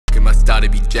and my style to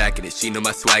be jacketed. She know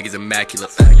my swag is immaculate.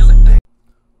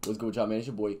 What's good with y'all, man? It's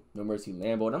your boy NoMercyLambo,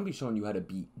 and I'm gonna be showing you how to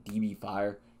beat DB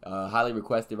Fire. Highly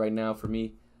requested right now for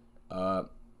me. So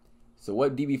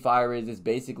what DB Fire is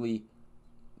basically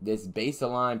this base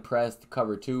align pressed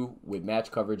cover 2 with match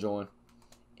coverage on,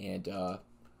 and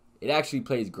it actually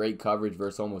plays great coverage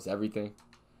versus almost everything.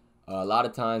 A lot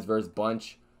of times versus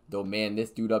bunch, they'll man this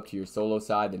dude up to your solo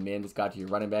side, then man this guy to your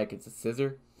running back. It's a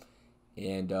scissor.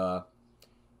 And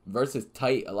versus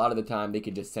tight, a lot of the time they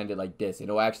could just send it like this.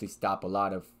 It'll actually stop a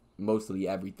lot of mostly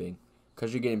everything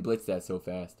because you're getting blitzed at so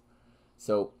fast.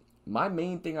 So my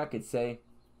main thing I could say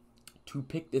to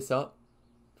pick this up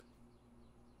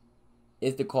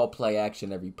is to call play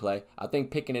action every play. I think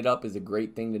picking it up is a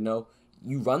great thing to know.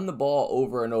 You run the ball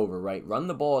over and over, right? Run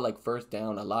the ball like first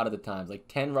down a lot of the times, like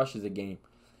 10 rushes a game.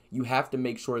 You have to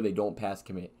make sure they don't pass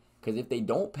commit. Because if they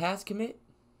don't pass commit,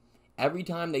 every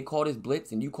time they call this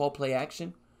blitz and you call play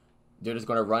action, they're just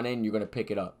going to run in, you're going to pick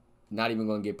it up. Not even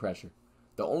going to get pressure.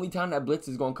 The only time that blitz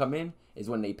is going to come in is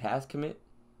when they pass commit.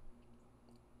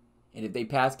 And if they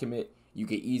pass commit, you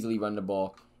can easily run the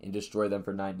ball and destroy them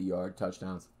for 90-yard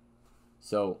touchdowns.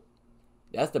 So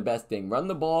that's the best thing. Run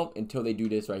the ball until they do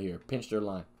this right here. Pinch their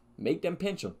line. Make them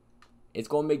pinch them. It's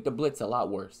going to make the blitz a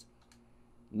lot worse.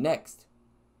 Next,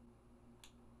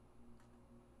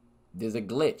 there's a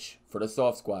glitch for the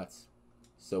soft squats.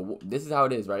 So this is how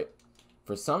it is, right?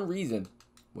 For some reason,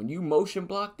 when you motion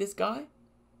block this guy,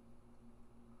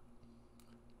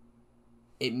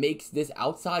 it makes this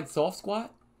outside soft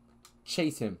squat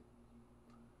chase him.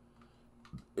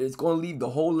 It's going to leave the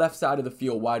whole left side of the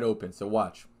field wide open. So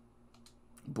watch.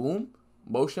 Boom.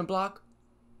 Motion block.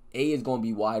 A is going to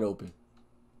be wide open.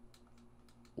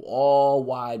 All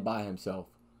wide by himself.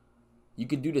 You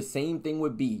could do the same thing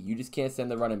with B. You just can't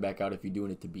send the running back out if you're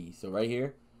doing it to B. So right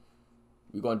here,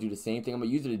 we're going to do the same thing. I'm going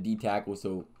to use it to D tackle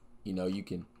so, you know, you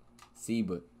can see.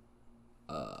 But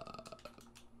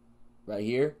right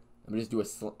here, I'm going to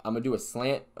do a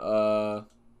slant to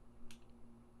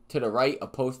the right, a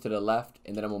post to the left,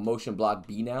 and then I'm going to motion block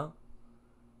B now.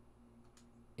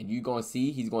 And you're going to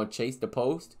see he's going to chase the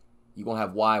post. You're going to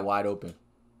have Y wide open.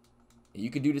 And you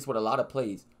can do this with a lot of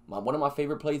plays. One of my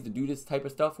favorite plays to do this type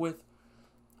of stuff with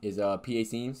is PA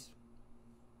seams.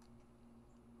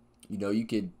 You know, you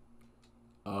could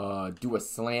do a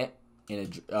slant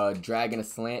and a drag and a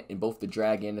slant, and both the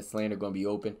drag and the slant are going to be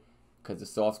open because the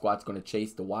soft squat's going to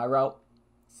chase the Y route.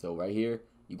 So right here,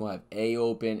 you're going to have A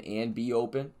open and B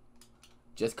open.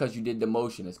 Just because you did the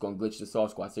motion, it's going to glitch the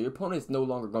soft squat. So your opponent's no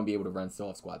longer going to be able to run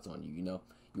soft squats on you, you know.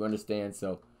 You understand?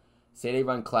 So say they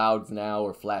run clouds now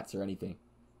or flats or anything.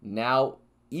 Now,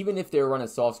 even if they're running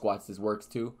soft squats, this works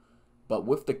too. But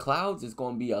with the clouds, it's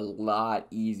going to be a lot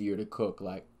easier to cook.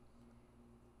 Like,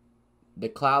 the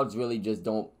clouds really just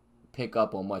don't pick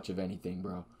up on much of anything,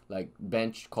 bro. Like,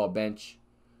 bench, call bench.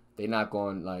 They're not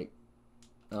going, like,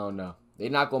 I don't know. They're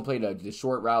not going to play the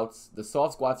short routes. The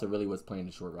soft squats are really what's playing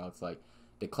the short routes. Like,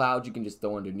 the clouds, you can just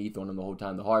throw underneath on them the whole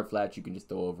time. The hard flats, you can just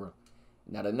throw over.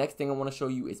 Now, the next thing I want to show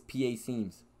you is PA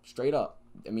seams. Straight up.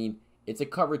 I mean, it's a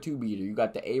cover 2 beater. You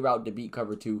got the A route to beat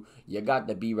cover 2. You got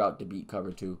the B route to beat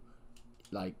cover 2.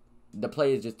 Like, the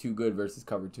play is just too good versus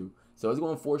cover 2. So it's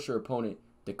going to force your opponent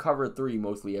to cover 3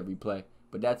 mostly every play.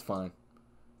 But that's fine.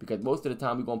 Because most of the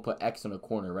time, we're going to put X on a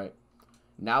corner, right?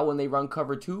 Now when they run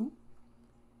cover 2,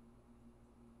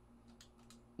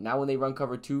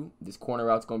 this corner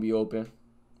route's going to be open.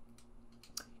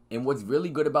 And what's really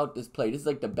good about this play, this is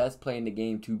like the best play in the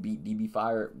game to beat DB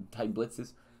Fire type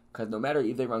blitzes. Because no matter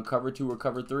if they run cover 2 or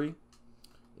cover 3,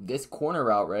 this corner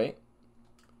route, right?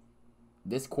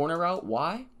 This corner route,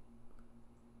 why?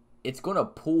 It's going to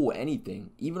pull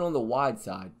anything, even on the wide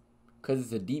side. Because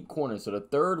it's a deep corner, so the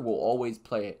third will always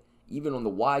play it. Even on the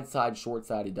wide side, short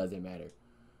side, it doesn't matter.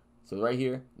 So right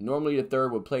here, normally the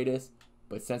third would play this.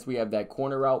 But since we have that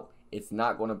corner route, it's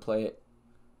not going to play it.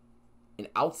 An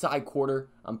outside quarter,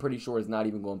 I'm pretty sure is not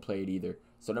even going to play it either.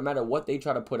 So no matter what they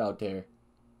try to put out there,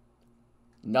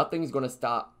 nothing's going to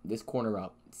stop this corner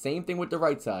route. Same thing with the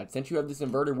right side. Since you have this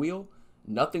inverted wheel,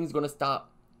 nothing's going to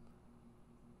stop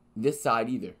this side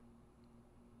either.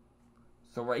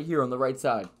 So right here on the right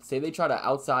side, say they try to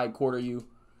outside quarter you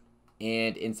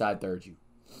and inside third you.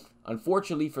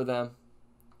 Unfortunately for them,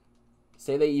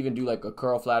 say they even do like a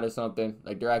curl flat or something,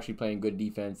 like they're actually playing good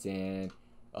defense and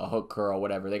a hook curl,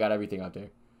 whatever. They got everything out there.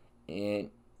 And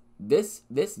this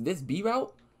B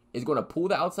route is going to pull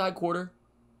the outside quarter,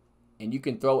 and you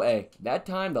can throw A. That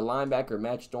time, the linebacker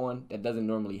matched on. That doesn't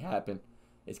normally happen.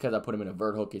 It's because I put him in a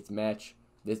vert hook. It's match.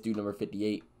 This dude, number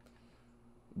 58.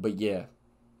 But, yeah.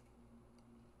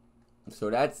 So,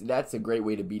 that's a great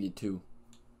way to beat it, too.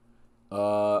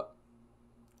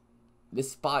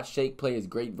 This spot shake play is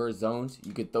great versus zones.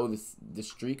 You could throw the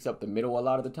streaks up the middle a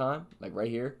lot of the time, like right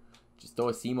here. Just throw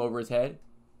a seam over his head.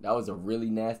 That was a really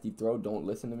nasty throw. Don't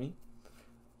listen to me.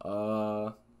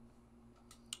 But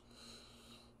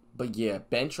yeah,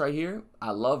 bench right here.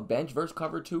 I love bench versus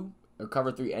cover 2 or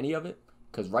cover 3, any of it.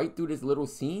 Because right through this little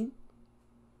seam,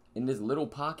 in this little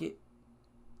pocket,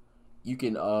 you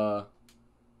can throw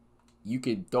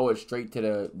it straight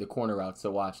to the corner route.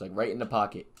 So watch, like right in the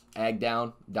pocket. Ag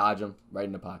down, dodge him, right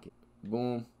in the pocket.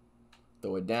 Boom.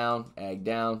 Throw it down, ag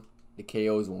down. The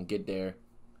KOs won't get there.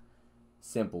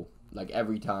 Simple. Like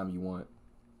every time you want.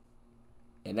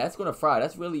 And that's gonna fry.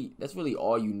 That's really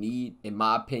all you need, in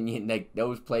my opinion. Like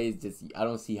those plays, just I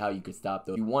don't see how you could stop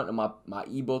those. If you want my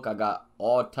ebook, I got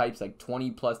all types, like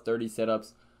 20 plus 30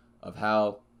 setups of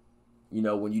how, you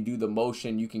know, when you do the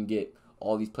motion, you can get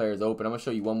all these players open. I'm gonna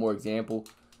show you one more example.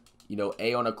 You know,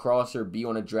 A on a crosser, B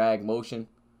on a drag motion.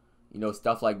 You know,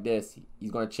 stuff like this.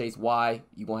 He's gonna chase Y.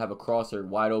 You're gonna have a crosser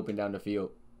wide open down the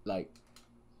field. Like,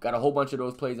 got a whole bunch of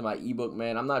those plays in my ebook,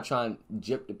 man. I'm not trying to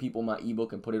jip the people in my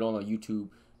ebook and put it on YouTube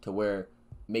to where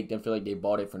make them feel like they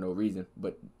bought it for no reason.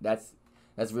 But that's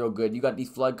real good. You got these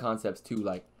flood concepts too.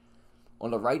 Like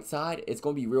on the right side, it's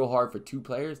gonna be real hard for 2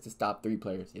 players to stop 3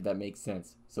 players, if that makes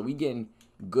sense. So we getting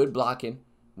good blocking.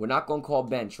 We're not gonna call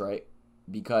bench, right?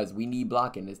 Because we need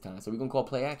blocking this time. So we're gonna call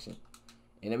play action.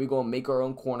 And then we're gonna make our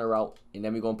own corner route, and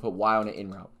then we're gonna put Y on the in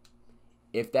route.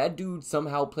 If that dude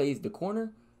somehow plays the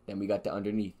corner, then we got the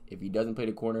underneath. If he doesn't play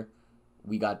the corner,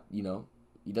 we got, you know,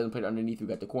 he doesn't play the underneath, we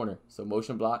got the corner. So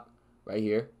motion block right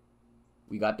here.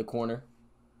 We got the corner.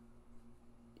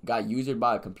 Got usered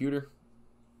by a computer,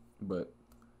 but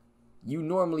you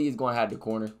normally is going to have the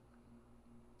corner.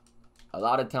 A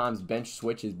lot of times bench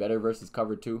switch is better versus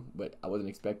cover 2, but I wasn't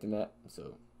expecting that.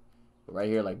 So right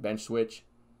here, like bench switch,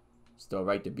 still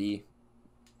right to B.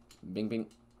 Bing, bing.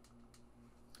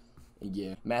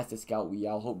 Yeah, Master Scout, we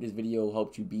out. Hope this video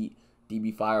helped you beat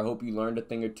DB Fire. Hope you learned a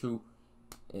thing or two.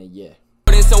 And yeah.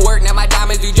 Put in some work, now my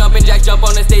diamonds do jumping jacks, jump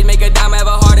on the stage, make a dime, have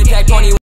a heart attack. 20